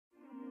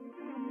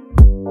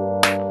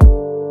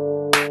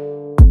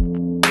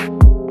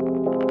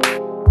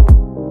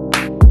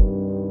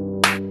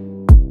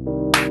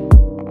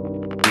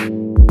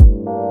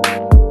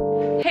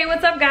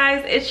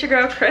it's your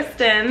girl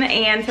Kristen,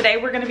 and today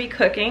we're gonna be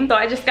cooking. So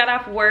I just got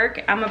off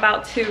work. I'm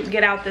about to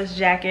get out this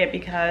jacket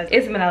because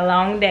it's been a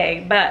long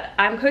day, but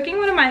I'm cooking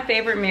one of my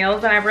favorite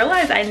meals and I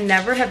realized I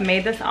never have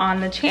made this on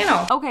the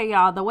channel. Okay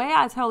y'all, the way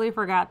I totally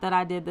forgot that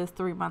I did this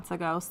 3 months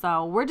ago,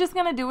 so we're just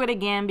gonna do it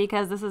again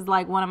because this is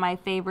like one of my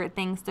favorite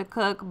things to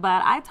cook,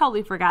 but I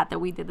totally forgot that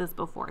we did this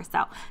before.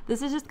 So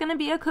this is just gonna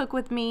be a cook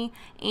with me,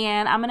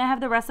 and I'm gonna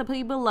have the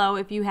recipe below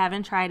if you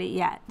haven't tried it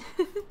yet.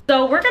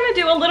 So we're gonna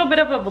do a little bit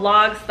of a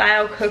vlog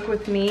style cook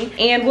with me,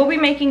 and we'll be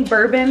making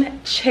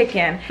bourbon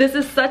chicken. This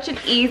is such an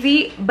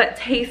easy but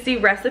tasty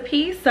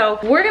recipe, so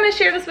we're gonna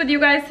share this with you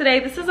guys today.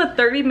 This is a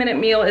 30-minute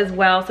meal as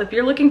well, so if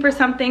you're looking for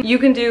something you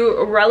can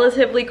do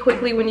relatively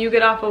quickly when you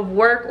get off of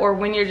work, or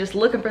when you're just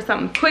looking for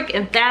something quick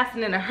and fast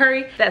and in a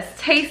hurry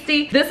that's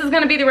tasty, this is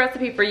gonna be the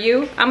recipe for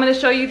you. I'm gonna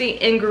show you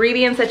the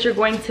ingredients that you're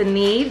going to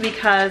need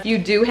because you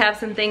do have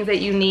some things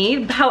that you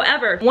need.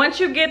 However, once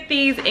you get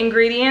these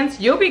ingredients,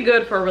 you'll be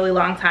good for a really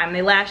long time.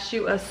 They last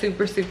you a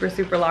super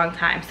long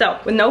time. So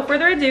with no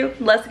further ado,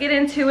 let's get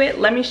into it.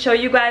 Let me show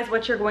you guys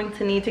what you're going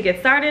to need to get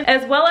started,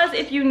 as well as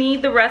if you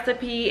need the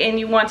recipe and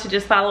you want to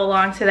just follow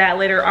along to that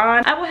later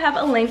on, I will have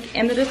a link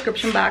in the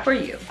description box for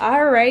you.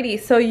 Alrighty,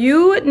 so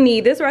you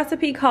need, this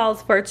recipe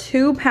calls for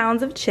 2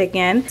 pounds of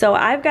chicken. So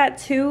I've got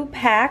 2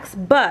 packs,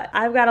 but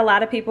I've got a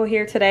lot of people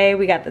here today.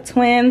 We got the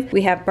twins,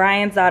 we have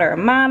Brian's daughter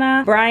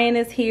Amana, Brian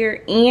is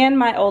here, and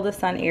my oldest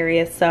son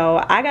Arius.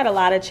 So I got a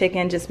lot of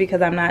chicken just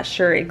because I'm not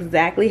sure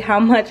exactly how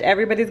much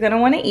everybody's gonna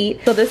want to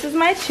eat. So this is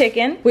my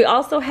chicken. We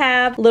also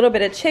have a little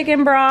bit of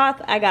chicken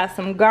broth. I got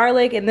some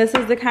garlic, and this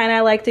is the kind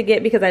I like to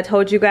get because I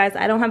told you guys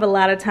I don't have a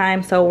lot of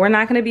time, so we're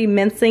not gonna be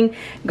mincing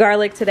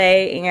garlic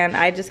today, and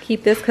I just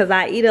keep this because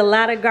I eat a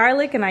lot of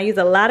garlic and I use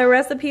a lot of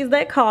recipes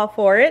that call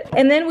for it.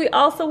 And then we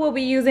also will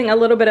be using a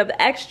little bit of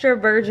extra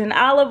virgin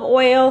olive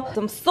oil,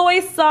 some soy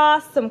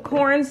sauce, some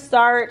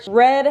cornstarch,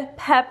 red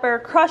pepper,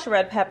 crushed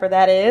red pepper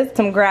that is,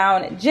 some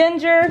ground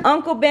ginger,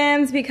 Uncle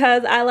Ben's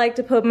because I like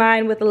to put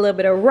mine with a little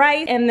bit of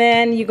rice, and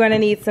then you're gonna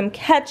need some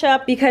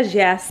ketchup because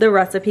yes, the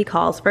recipe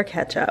calls for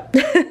ketchup.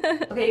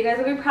 Okay, you guys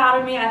will be proud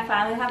of me. I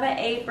finally have an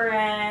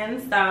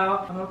apron, so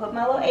I'm gonna put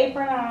my little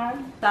apron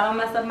on so I don't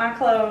mess up my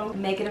clothes.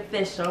 Make it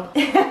official.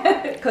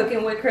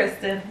 Cooking with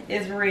Kristen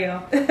is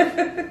real.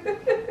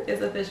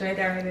 It's official, ain't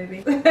that right,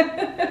 baby?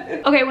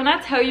 Okay, when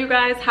I tell you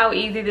guys how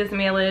easy this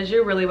meal is,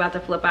 you're really about to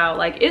flip out.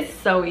 Like, it's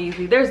so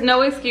easy. There's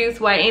no excuse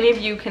why any of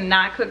you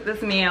cannot cook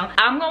this meal.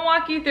 I'm gonna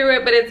walk you through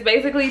it, but it's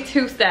basically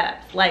 2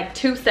 steps. Like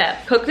 2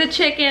 steps. Cook the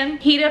chicken,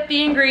 heat up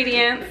the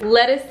ingredients,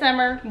 let it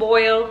simmer,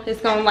 boil.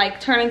 It's gonna like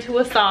turn into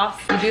a sauce.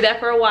 You do that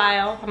for a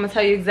while. I'm gonna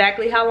tell you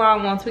exactly how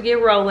long once we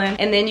get rolling,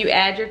 and then you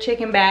add your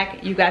chicken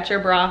back, you got your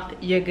broth,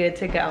 you're good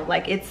to go.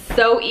 Like, it's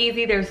so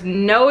easy. There's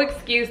no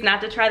excuse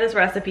not to try this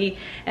recipe,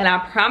 and I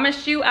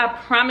promise you,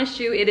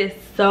 it is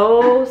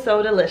so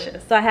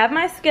delicious. So I have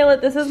my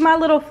skillet. This is my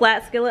little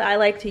flat skillet I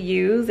like to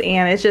use,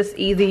 and it's just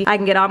easy. I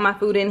can get all my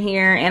food in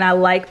here, and I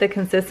like the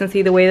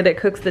consistency, the way that it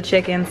cooks the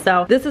chicken.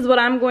 So this is what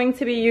I'm going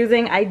to be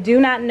using. I do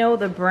not know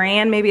the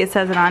brand. Maybe it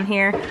says it on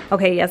here.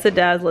 Okay, yes it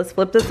does. Let's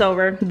flip this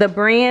over. The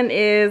brand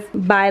is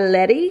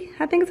Biletti,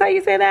 I think is how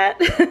you say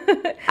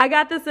that. I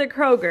got this at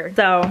Kroger.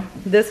 So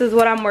this is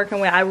what I'm working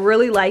with. I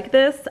really like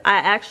this. I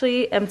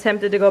actually am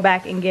tempted to go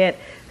back and get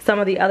some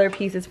of the other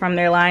pieces from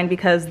their line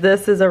because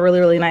this is a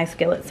really nice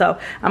skillet. So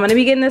I'm gonna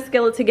be getting this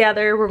skillet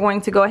together. We're going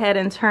to go ahead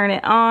and turn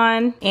it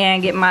on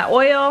and get my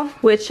oil,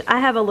 which I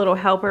have a little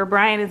helper.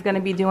 Brian is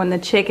gonna be doing the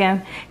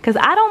chicken because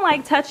I don't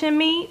like touching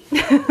meat.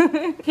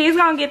 He's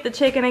gonna get the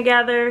chicken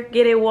together,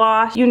 get it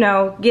washed, you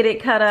know, get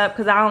it cut up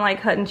because I don't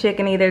like cutting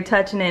chicken either,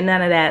 touching it,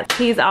 none of that.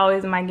 He's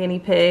always my guinea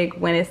pig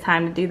when it's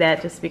time to do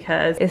that just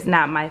because it's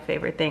not my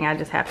favorite thing, I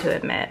just have to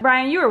admit.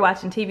 Brian, you were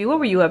watching TV. What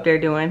were you up there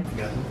doing?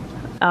 Yeah.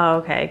 Oh,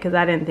 okay, because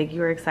I didn't think you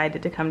were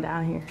excited to come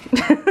down here.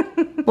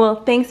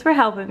 Well, thanks for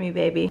helping me,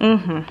 baby.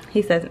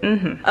 He says,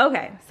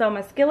 Okay, so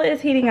my skillet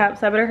is heating up,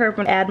 so I better hurry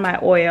and add my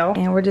oil.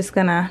 And we're just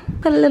gonna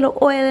put a little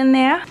oil in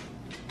there.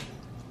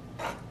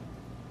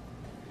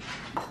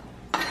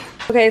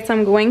 Okay, so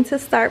I'm going to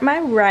start my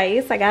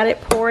rice. I got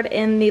it poured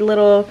in the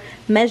little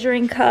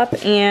measuring cup,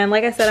 and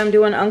like I said, I'm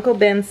doing Uncle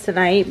Ben's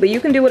tonight, but you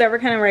can do whatever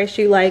kind of rice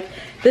you like.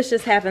 This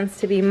just happens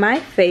to be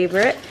my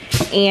favorite,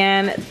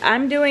 and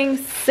I'm doing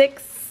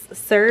 6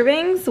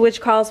 servings,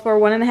 which calls for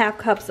 1.5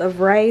 cups of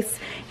rice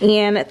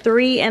and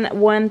 3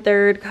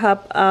 1/3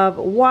 cup of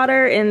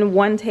water and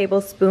 1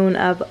 tablespoon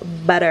of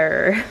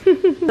butter.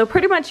 So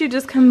pretty much you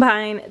just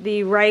combine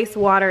the rice,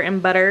 water,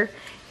 and butter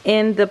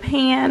in the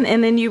pan,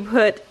 and then you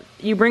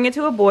bring it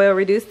to a boil,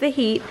 reduce the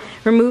heat,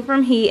 remove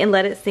from heat, and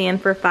let it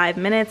stand for 5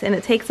 minutes, and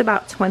it takes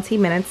about 20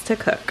 minutes to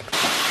cook.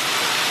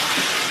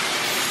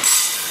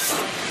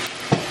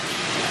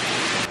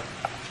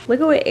 Look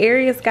at what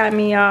Arius got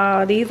me,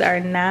 y'all. These are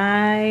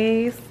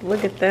nice.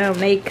 Look at them,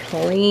 they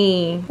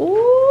clean.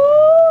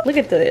 Ooh, look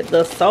at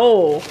the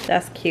sole.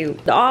 That's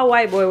cute. The all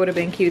white boy would have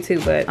been cute too,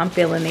 but I'm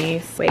feeling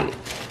these. Wait.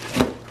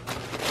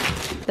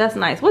 That's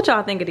nice. What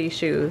y'all think of these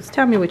shoes?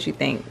 Tell me what you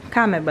think.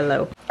 Comment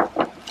below.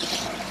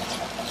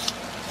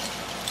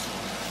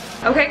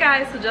 Okay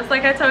guys, so just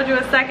like I told you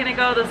a second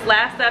ago, this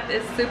last step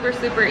is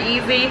super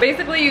easy.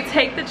 Basically, you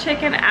take the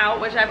chicken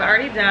out, which I've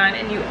already done,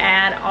 and you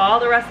add all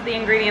the rest of the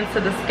ingredients to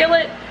the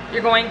skillet.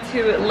 You're going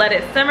to let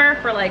it simmer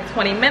for like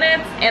 20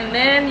 minutes, and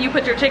then you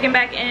put your chicken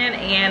back in,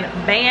 and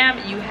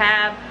bam, you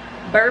have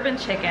bourbon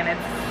chicken.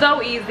 It's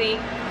so easy,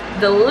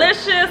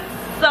 delicious,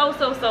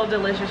 so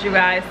delicious, you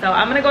guys. So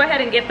I'm gonna go ahead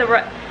and get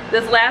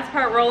this last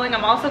part rolling.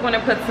 I'm also going to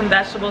put some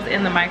vegetables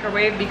in the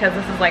microwave because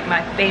this is like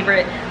my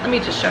favorite. Let me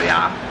just show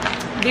y'all.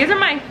 These are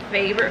my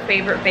favorite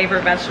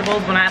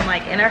vegetables when I'm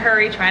like in a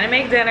hurry trying to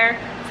make dinner.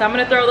 So I'm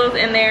gonna throw those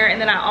in there, and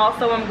then I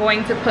also am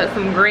going to put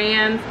some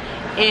grains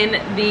in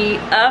the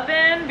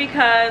oven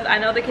because I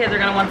know the kids are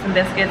gonna want some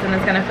biscuits and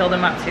it's gonna fill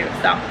them up too.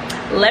 So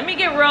let me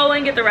get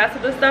rolling, get the rest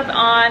of the stuff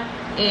on,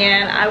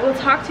 and I will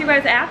talk to you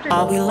guys after.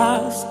 Are we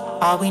lost?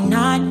 Are we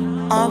not?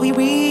 Are we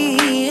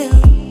real?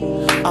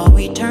 Are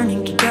we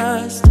turning to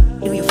dust?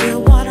 Do you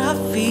feel what I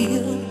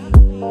feel?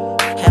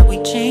 Have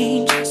we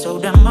changed so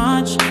damn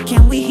much?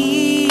 Can we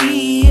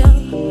heal?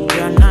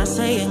 You're not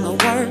saying a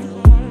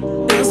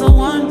word. There's a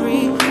one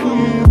brief.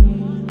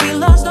 We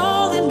lost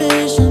all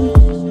ambition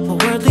for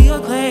worldly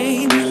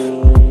acclaim.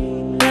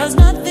 There's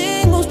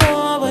nothing moves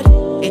forward.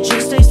 It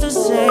just stays the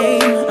same.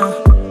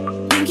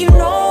 Think you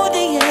know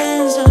the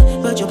answer,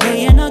 but you're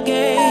playing a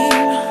game.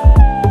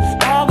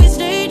 Always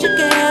stay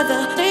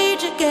together, stay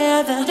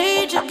together,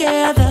 stay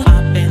together.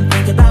 I've been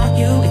thinking about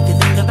you. If you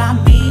think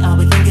about me, are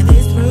we thinking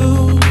this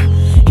through?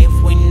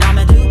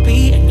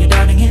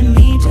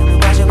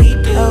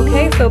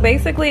 Okay, so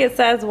basically it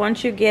says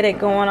once you get it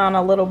going on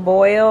a little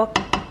boil,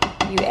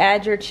 you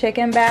add your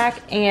chicken back,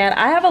 and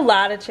I have a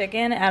lot of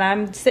chicken and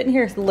I'm sitting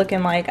here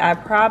looking like I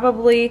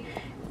probably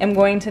am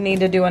going to need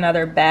to do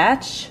another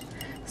batch.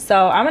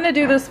 So I'm gonna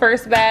do this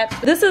first batch.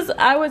 This is,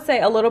 I would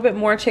say, a little bit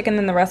more chicken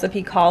than the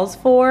recipe calls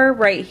for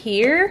right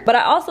here, but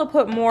I also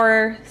put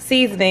more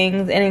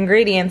seasonings and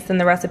ingredients than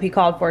the recipe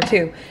called for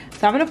too.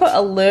 So I'm gonna put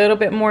a little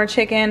bit more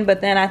chicken,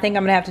 but then I think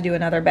I'm gonna have to do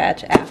another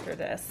batch after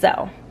this.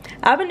 So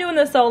I've been doing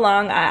this so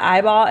long, I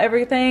eyeball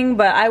everything,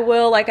 but I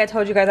will, like I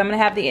told you guys, I'm gonna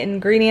have the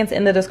ingredients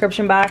in the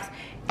description box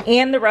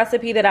and the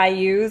recipe that I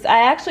use.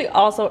 I actually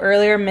also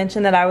earlier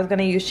mentioned that I was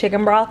gonna use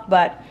chicken broth,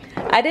 but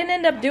I didn't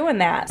end up doing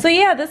that. So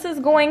yeah, this is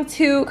going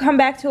to come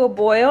back to a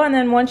boil, and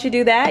then once you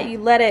do that, you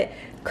let it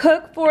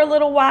cook for a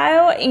little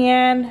while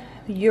and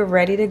you're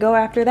ready to go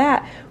after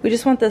that. We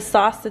just want the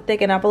sauce to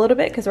thicken up a little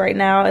bit because right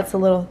now it's a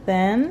little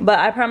thin. But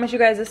I promise you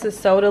guys, this is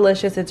so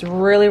delicious. It's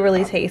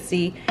really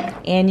tasty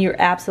and you're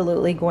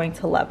absolutely going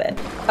to love it.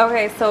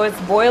 Okay, so it's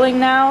boiling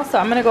now, so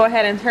I'm gonna go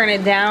ahead and turn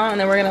it down, and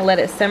then we're gonna let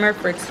it simmer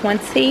for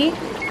 20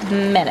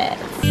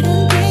 minutes.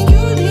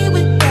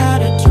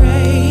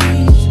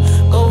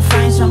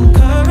 Some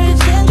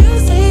courage and you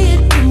say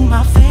it to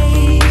my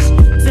face.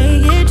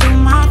 Say it to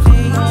my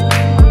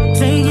face.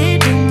 Say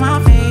it to my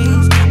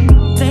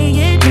face. Say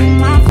it to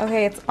my face.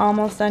 Okay, it's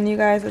almost done, you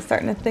guys. It's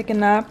starting to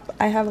thicken up.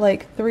 I have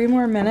like 3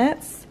 more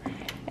minutes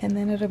and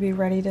then it'll be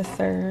ready to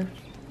serve.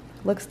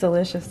 Looks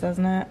delicious,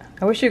 doesn't it?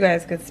 I wish you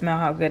guys could smell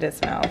how good it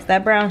smells.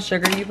 That brown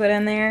sugar you put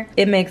in there,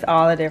 it makes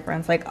all the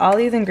difference. Like, all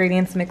these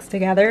ingredients mixed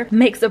together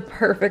makes a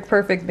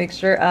perfect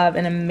mixture of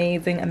an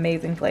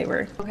amazing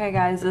flavor. Okay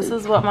guys, this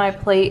is what my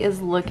plate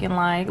is looking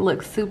like.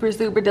 Looks super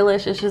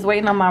delicious. Just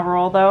waiting on my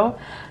roll though,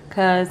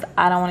 because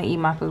I don't want to eat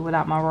my food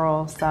without my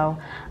roll. So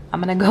I'm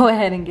gonna go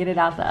ahead and get it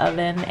out the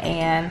oven,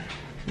 and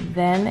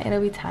then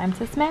it'll be time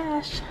to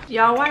smash.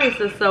 Y'all, why is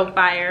this so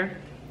fire?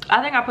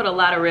 I think I put a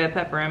lot of red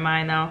pepper in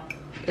mine though.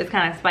 It's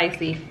kind of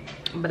spicy,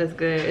 but it's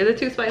good. Is it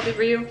too spicy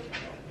for you?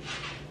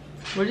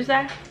 What'd you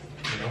say?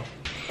 No.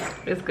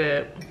 It's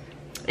good.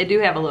 It do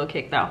have a little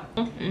kick though.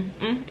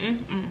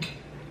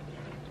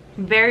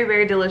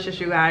 Very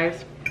delicious, you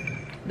guys.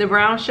 The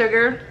brown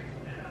sugar,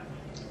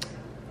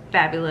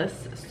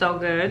 fabulous, so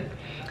good.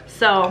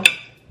 So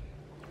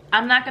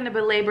I'm not gonna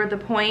belabor the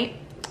point.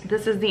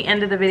 This is the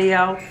end of the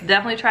video.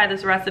 Definitely try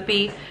this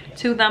recipe.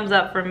 2 thumbs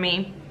up from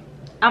me.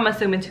 I'm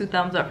assuming 2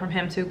 thumbs up from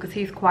him too, because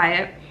he's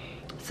quiet.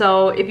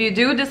 So if you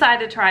do decide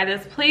to try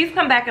this, please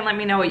come back and let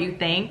me know what you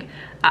think.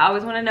 I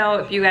always want to know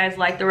if you guys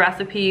like the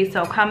recipe,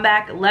 so come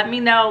back, let me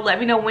know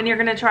when you're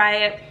gonna try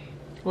it,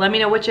 let me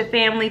know what your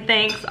family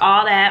thinks,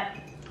 all that.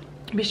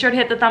 Be sure to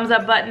hit the thumbs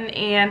up button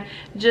and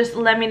just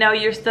let me know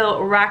you're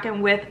still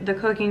rocking with the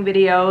cooking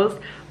videos.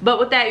 But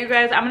with that, you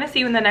guys, I'm gonna see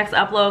you in the next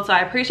upload. So I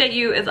appreciate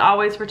you as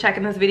always for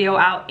checking this video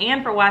out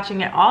and for watching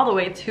it all the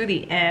way to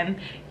the end.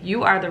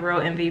 You are the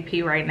real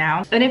MVP right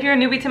now. And if you're a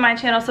newbie to my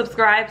channel,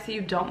 subscribe so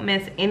you don't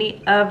miss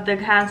any of the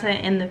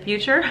content in the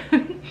future.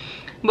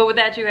 But with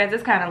that, you guys,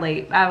 it's kind of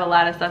late. I have a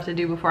lot of stuff to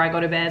do before I go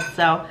to bed.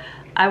 So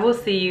I will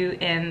see you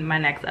in my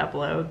next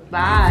upload.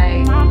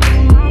 Bye.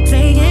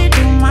 Say it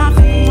to my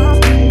face.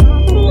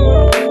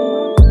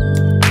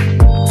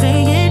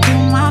 Say it to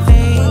my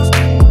face.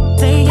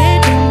 Say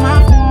it to my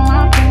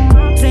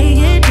face. Say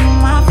it to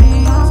my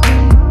face.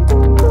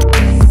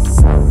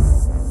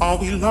 Are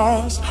we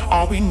lost?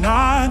 Are we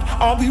not?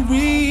 Are we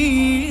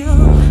real?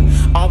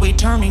 Are we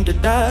turning to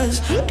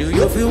dust? Do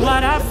you feel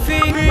what I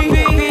feel?